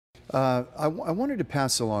I wanted to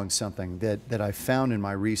pass along something that I found in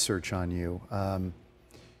my research on you.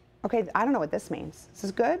 Okay, I don't know what this means. Is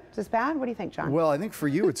this good? Is this bad? What do you think, John? Well, I think for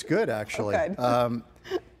you it's good, actually. Oh,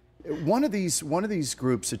 good. One of these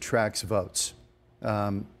groups attracts votes,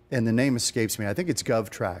 and the name escapes me. I think it's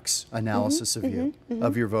GovTrack's analysis of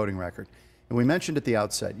your voting record. And we mentioned at the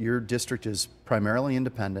outset, your district is primarily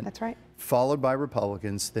independent. That's right. Followed by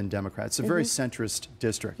Republicans, then Democrats. It's a very centrist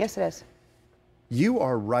district. Yes, it is. You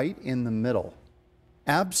are right in the middle,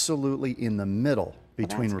 absolutely in the middle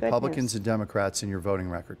between Republicans and Democrats in your voting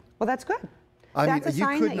record. Well, that's good. I That's mean, a you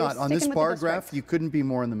sign could that you're not, on this sticking with bar the graph, district. you couldn't be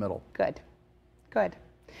more in the middle. Good. Good.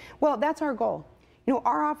 Well, that's our goal. You know,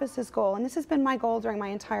 our office's goal, and this has been my goal during my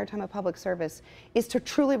entire time of public service, is to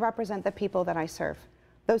truly represent the people that I serve.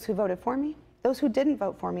 Those who voted for me, those who didn't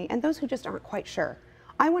vote for me, and those who just aren't quite sure.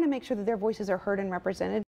 I want to make sure that their voices are heard and represented.